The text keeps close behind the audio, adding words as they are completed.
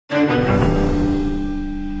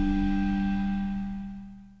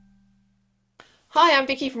Hi, I'm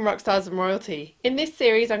Vicky from Rockstars and Royalty. In this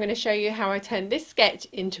series I'm going to show you how I turn this sketch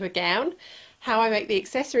into a gown, how I make the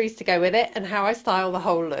accessories to go with it, and how I style the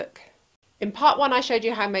whole look. In part 1 I showed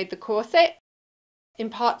you how I made the corset. In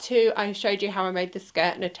part 2 I showed you how I made the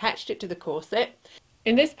skirt and attached it to the corset.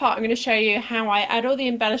 In this part I'm going to show you how I add all the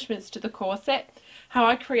embellishments to the corset, how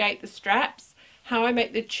I create the straps, how I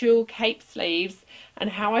make the tulle cape sleeves, and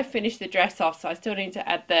how I finish the dress off. So I still need to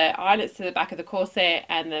add the eyelets to the back of the corset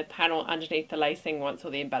and the panel underneath the lacing once all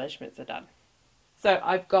the embellishments are done. So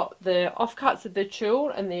I've got the offcuts of the tulle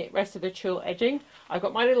and the rest of the tulle edging. I've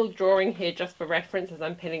got my little drawing here just for reference as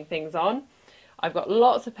I'm pinning things on. I've got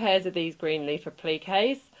lots of pairs of these green leaf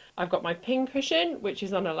appliques. I've got my pin cushion, which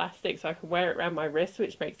is on elastic so I can wear it around my wrist,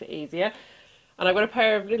 which makes it easier. And I've got a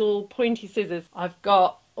pair of little pointy scissors. I've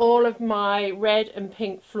got all of my red and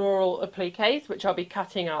pink floral appliques, which I'll be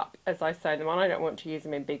cutting up as I sew them on. I don't want to use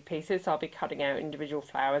them in big pieces, so I'll be cutting out individual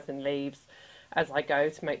flowers and leaves as I go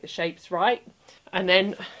to make the shapes right. And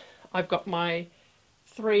then I've got my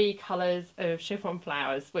 3 colours of chiffon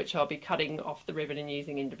flowers, which I'll be cutting off the ribbon and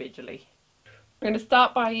using individually. I'm going to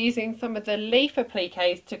start by using some of the leaf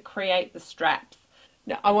appliques to create the straps.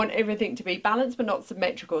 Now I want everything to be balanced but not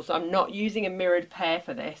symmetrical, so I'm not using a mirrored pair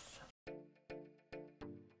for this.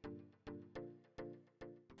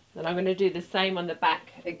 Then I'm going to do the same on the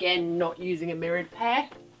back, again not using a mirrored pair.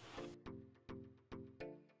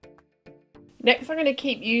 Next I'm going to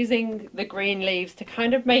keep using the green leaves to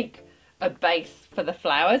kind of make a base for the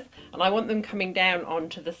flowers, and I want them coming down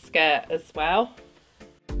onto the skirt as well.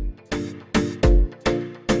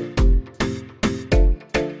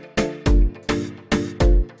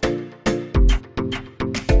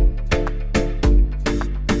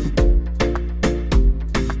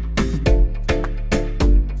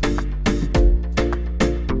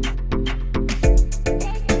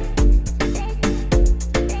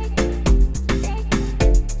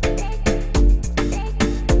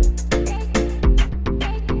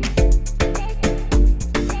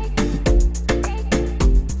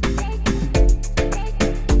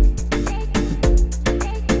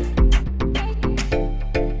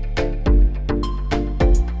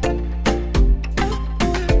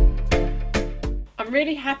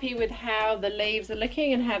 Really happy with how the leaves are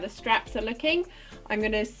looking and how the straps are looking. I'm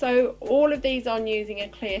going to sew all of these on using a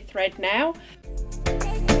clear thread now.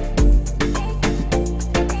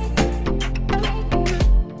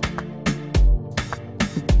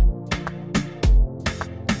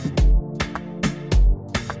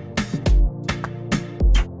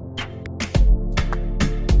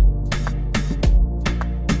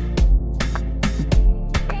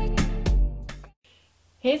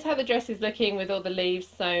 Here's how the dress is looking with all the leaves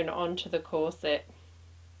sewn onto the corset.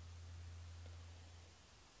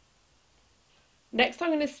 Next I'm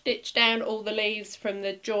going to stitch down all the leaves from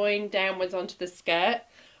the join downwards onto the skirt.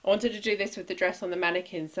 I wanted to do this with the dress on the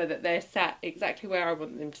mannequin so that they're sat exactly where I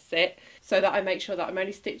want them to sit, so that I make sure that I'm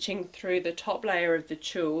only stitching through the top layer of the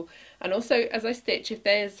tulle. And also as I stitch, if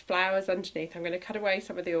there's flowers underneath, I'm going to cut away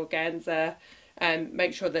some of the organza and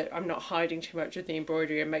make sure that I'm not hiding too much of the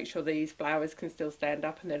embroidery, and make sure these flowers can still stand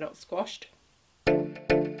up and they're not squashed.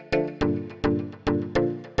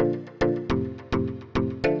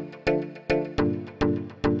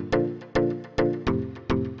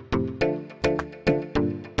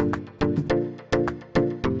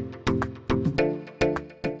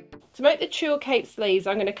 To make the tulle cape sleeves,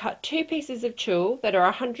 I'm going to cut 2 pieces of tulle that are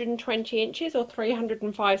 120 inches or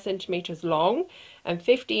 305 centimetres long and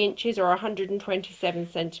 50 inches or 127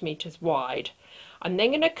 centimetres wide. I'm then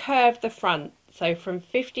going to curve the front, so from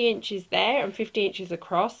 50 inches there and 50 inches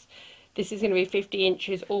across, this is going to be 50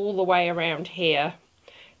 inches all the way around here.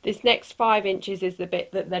 This next 5 inches is the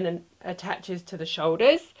bit that then attaches to the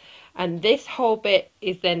shoulders, and this whole bit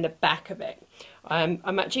is then the back of it.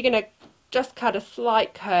 I'm actually going to just cut a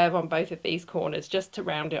slight curve on both of these corners just to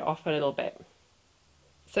round it off a little bit.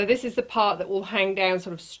 So this is the part that will hang down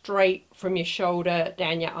sort of straight from your shoulder,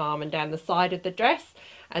 down your arm and down the side of the dress,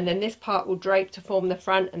 and then this part will drape to form the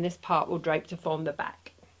front and this part will drape to form the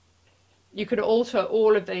back. You could alter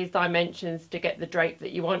all of these dimensions to get the drape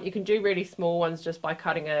that you want. You can do really small ones just by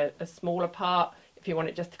cutting a smaller part. If you want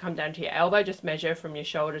it just to come down to your elbow, just measure from your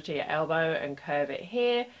shoulder to your elbow and curve it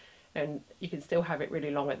here, and you can still have it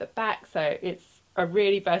really long at the back. So it's a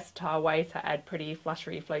really versatile way to add pretty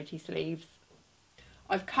fluttery floaty sleeves.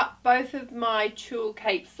 I've cut both of my tulle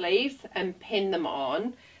cape sleeves and pinned them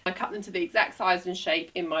on. I cut them to the exact size and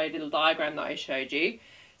shape in my little diagram that I showed you.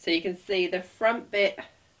 So you can see the front bit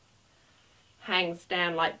hangs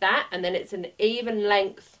down like that, and then it's an even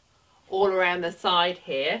length all around the side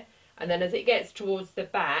here, and then as it gets towards the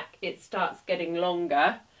back it starts getting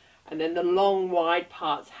longer, and then the long wide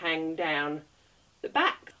parts hang down the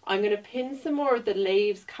back. I'm going to pin some more of the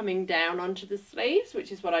leaves coming down onto the sleeves,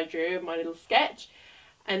 which is what I drew in my little sketch,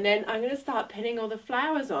 and then I'm going to start pinning all the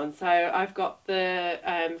flowers on. So I've got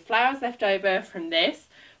the flowers left over from this,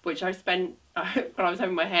 which I spent when I was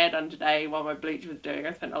having my hair done today while my bleach was doing.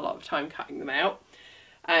 I spent a lot of time cutting them out.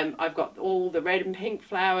 I've got all the red and pink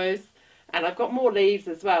flowers, and I've got more leaves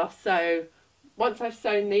as well. So once I've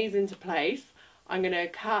sewn these into place, I'm going to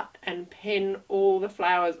cut and pin all the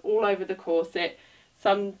flowers all over the corset,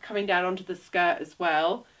 some coming down onto the skirt as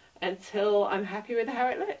well, until I'm happy with how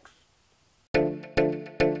it looks.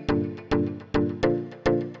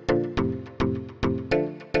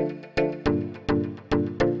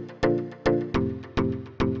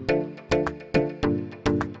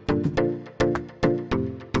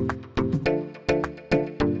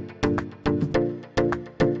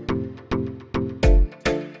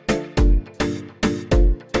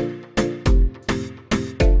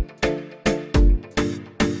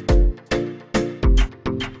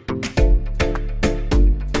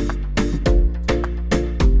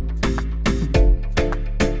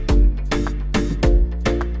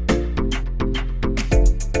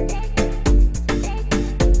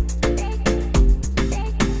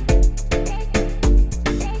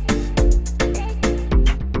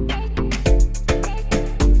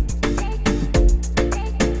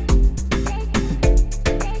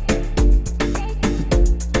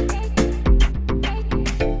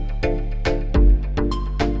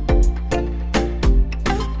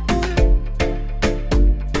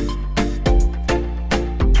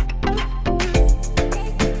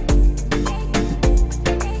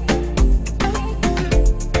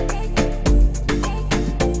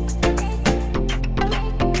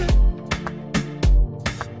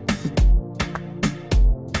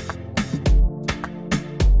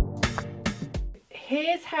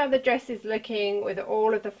 Here's how the dress is looking with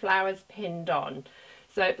all of the flowers pinned on.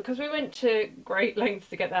 So because we went to great lengths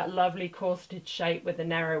to get that lovely corseted shape with the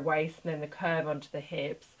narrow waist and then the curve onto the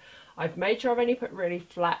hips, I've made sure I've only put really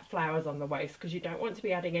flat flowers on the waist because you don't want to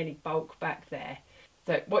be adding any bulk back there.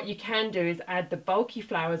 So what you can do is add the bulky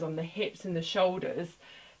flowers on the hips and the shoulders,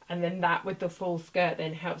 and then that with the full skirt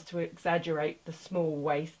then helps to exaggerate the small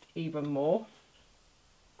waist even more.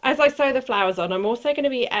 As I sew the flowers on, I'm also going to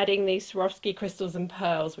be adding these Swarovski crystals and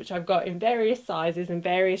pearls, which I've got in various sizes and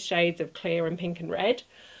various shades of clear and pink and red.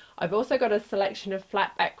 I've also got a selection of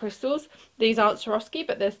flat back crystals. These aren't Swarovski,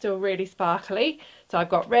 but they're still really sparkly. So I've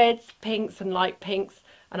got reds, pinks and light pinks,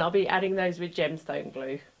 and I'll be adding those with gemstone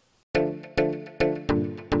glue.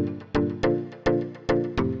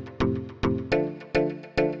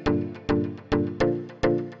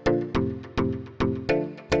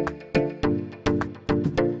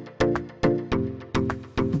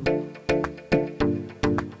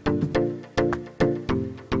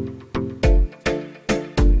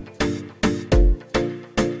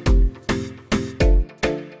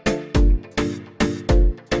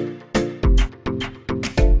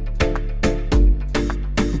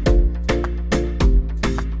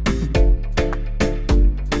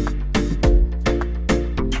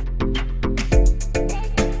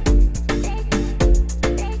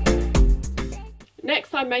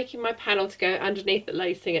 I'm making my panel to go underneath the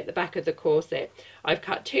lacing at the back of the corset. I've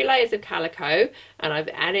cut 2 layers of calico and I've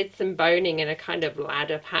added some boning in a kind of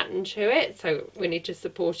ladder pattern to it, so we need to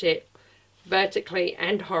support it vertically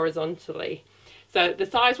and horizontally. So the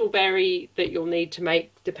size will vary that you'll need to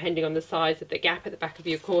make depending on the size of the gap at the back of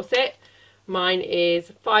your corset. Mine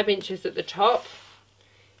is 5 inches at the top,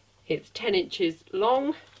 it's 10 inches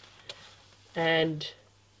long, and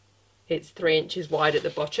it's 3 inches wide at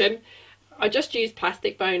the bottom. I just use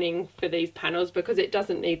plastic boning for these panels because it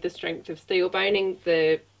doesn't need the strength of steel boning.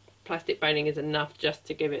 The plastic boning is enough just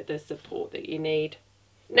to give it the support that you need.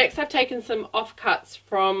 Next, I've taken some offcuts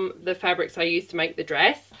from the fabrics I used to make the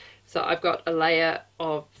dress. So I've got a layer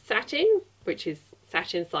of satin, which is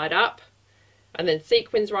satin side up, and then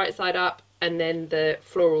sequins right side up, and then the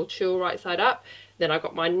floral tulle right side up. Then I've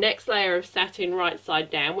got my next layer of satin right side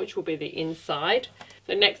down, which will be the inside.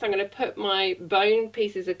 So next I'm going to put my bone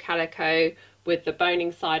pieces of calico with the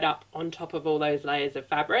boning side up on top of all those layers of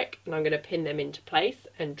fabric, and I'm going to pin them into place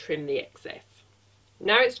and trim the excess.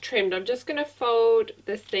 Now it's trimmed, I'm just going to fold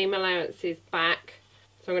the seam allowances back.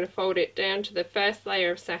 So I'm going to fold it down to the first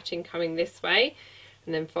layer of satin coming this way,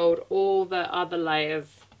 and then fold all the other layers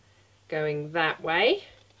going that way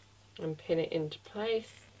and pin it into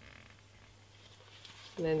place.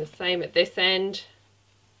 And then the same at this end.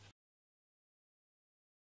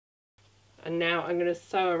 And now I'm going to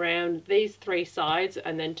sew around these 3 sides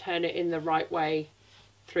and then turn it in the right way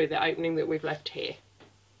through the opening that we've left here.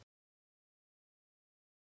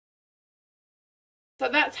 So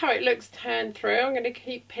that's how it looks turned through. I'm going to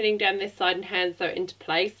keep pinning down this side and hand sew it into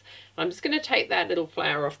place. I'm just going to take that little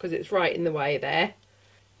flower off because it's right in the way there.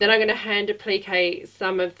 Then I'm going to hand applique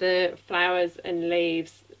some of the flowers and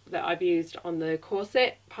leaves that I've used on the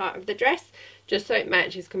corset part of the dress, just so it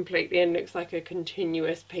matches completely and looks like a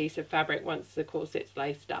continuous piece of fabric once the corset's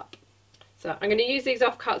laced up. So I'm going to use these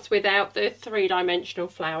offcuts without the 3-dimensional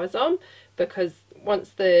flowers on, because once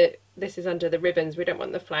this is under the ribbons, we don't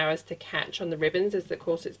want the flowers to catch on the ribbons as the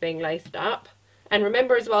corset's being laced up. And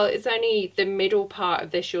remember as well, it's only the middle part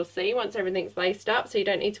of this you'll see once everything's laced up, so you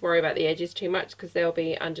don't need to worry about the edges too much because they'll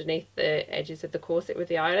be underneath the edges of the corset with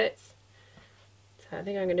the eyelets. So I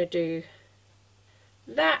think I'm going to do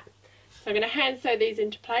that. So I'm going to hand sew these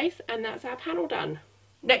into place, and that's our panel done.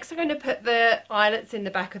 Next I'm going to put the eyelets in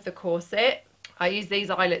the back of the corset. I use these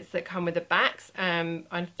eyelets that come with the backs.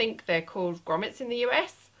 I think they're called grommets in the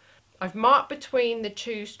US. I've marked between the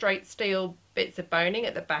 2 straight steel bits of boning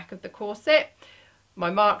at the back of the corset. My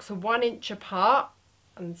marks are 1 inch apart,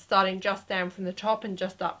 and starting just down from the top and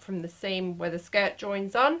just up from the seam where the skirt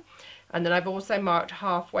joins on. And then I've also marked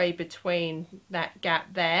halfway between that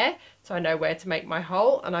gap there, so I know where to make my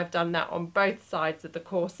hole, and I've done that on both sides of the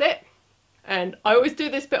corset. And I always do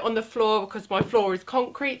this bit on the floor because my floor is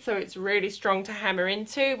concrete, so it's really strong to hammer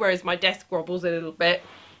into, whereas my desk wobbles a little bit.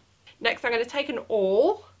 Next I'm going to take an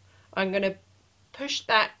awl. I'm going to push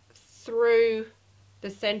that through the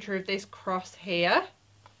centre of this cross here,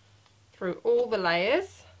 through all the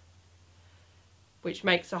layers, which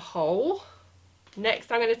makes a hole.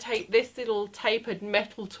 Next I'm going to take this little tapered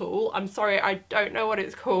metal tool. I'm sorry, I don't know what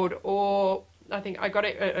it's called, or I think I got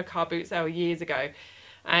it at a car boot sale years ago.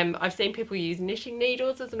 I've seen people use knitting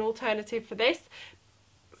needles as an alternative for this.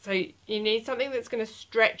 So you need something that's going to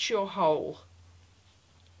stretch your hole.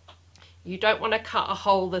 You don't want to cut a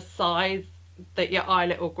hole the size that your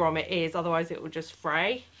eyelet or grommet is, otherwise it will just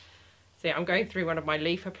fray. See, I'm going through one of my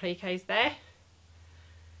leaf appliques there.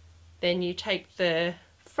 Then you take the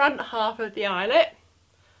front half of the eyelet,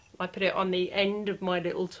 I put it on the end of my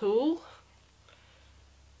little tool,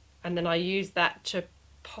 and then I use that to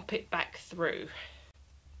pop it back through.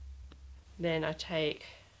 Then I take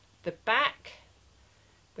the back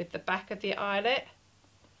with the back of the eyelet,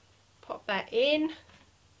 pop that in,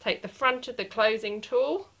 take the front of the closing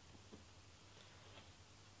tool,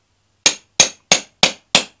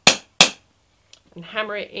 and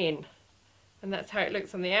hammer it in. And that's how it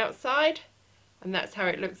looks on the outside, and that's how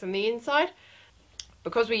it looks on the inside.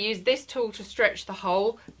 Because we use this tool to stretch the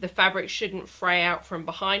hole, the fabric shouldn't fray out from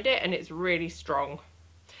behind it, and it's really strong.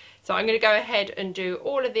 So I'm going to go ahead and do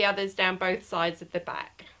all of the others down both sides of the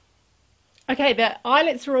back. Okay, the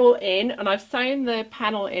eyelets are all in, and I've sewn the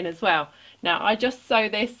panel in as well. Now I just sew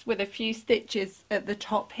this with a few stitches at the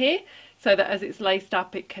top here, so that as it's laced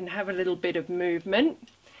up it can have a little bit of movement.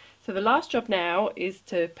 So the last job now is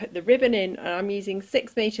to put the ribbon in, and I'm using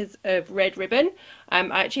 6 meters of red ribbon. I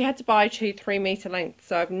actually had to buy 2 3-meter lengths,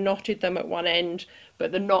 so I've knotted them at one end,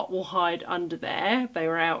 but the knot will hide under there. They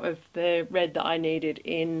were out of the red that I needed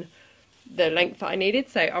in the length that I needed,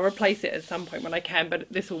 so I'll replace it at some point when I can,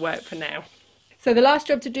 but this will work for now. So the last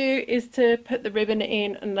job to do is to put the ribbon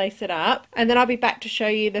in and lace it up, and then I'll be back to show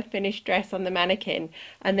you the finished dress on the mannequin.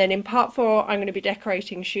 And then in part 4 I'm going to be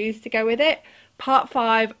decorating shoes to go with it. Part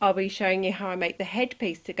 5 I'll be showing you how I make the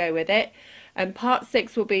headpiece to go with it, and part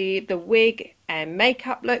 6 will be the wig and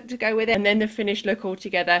makeup look to go with it, and then the finished look all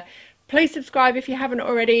together. Please subscribe if you haven't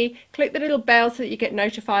already, click the little bell so that you get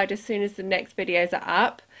notified as soon as the next videos are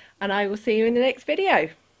up, and I will see you in the next video.